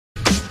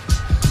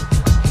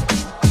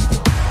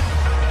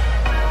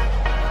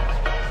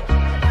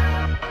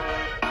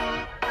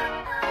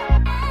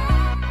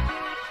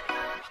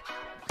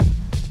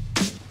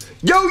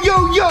Yo,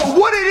 yo, yo,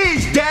 what it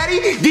is,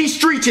 Daddy? These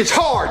streets is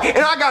hard, and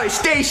I gotta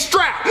stay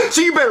strapped, so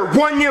you better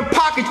run them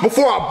pockets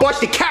before I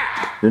bust a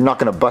cap. You're not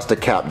gonna bust a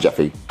cap,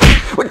 Jeffy.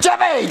 Well,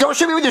 Jeffy, don't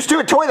shoot me with your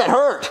stupid toy that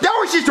hurt. That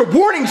was just a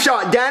warning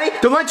shot, Daddy,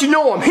 to let you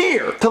know I'm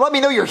here. To let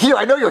me know you're here,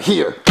 I know you're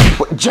here.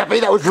 What, Jeffy,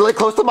 that was really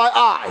close to my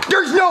eye.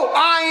 There's no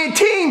I in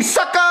team,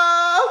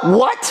 sucker!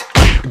 What?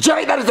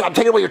 Jeffy, that is it. I'm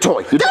taking away your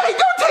toy. Daddy,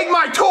 don't take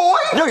my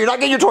toy! No, you're not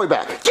getting your toy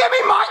back. Give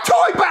me my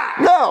toy back!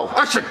 No!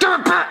 I should give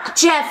it back!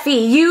 Jeffy,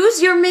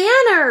 use your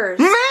manners.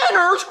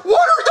 Manners?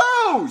 What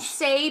are those?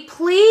 Say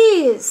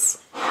please.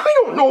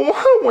 I don't know.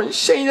 I don't want to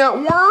say that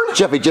word.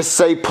 Jeffy, just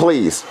say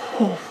please.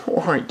 Oh,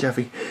 all right,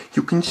 Jeffy.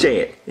 You can say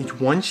it. It's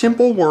one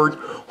simple word.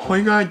 All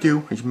you gotta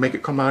do is make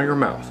it come out of your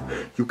mouth.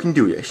 You can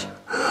do this.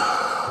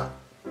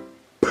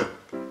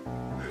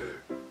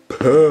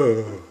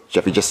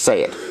 Jeffy, just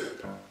say it.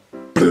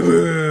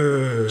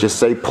 Just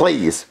say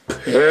please.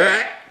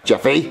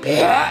 Jeffy?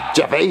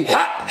 Jeffy? Did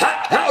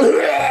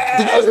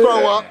you just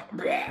throw up?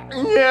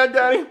 Yeah,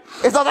 Daddy.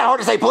 It's not that hard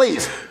to say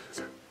please.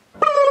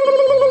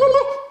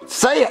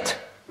 Say it.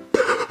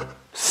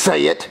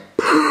 Say it.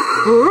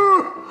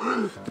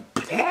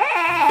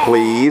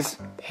 Please.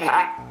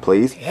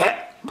 Please.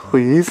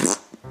 Please.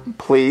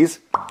 Please.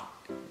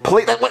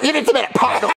 Please. You didn't submit it.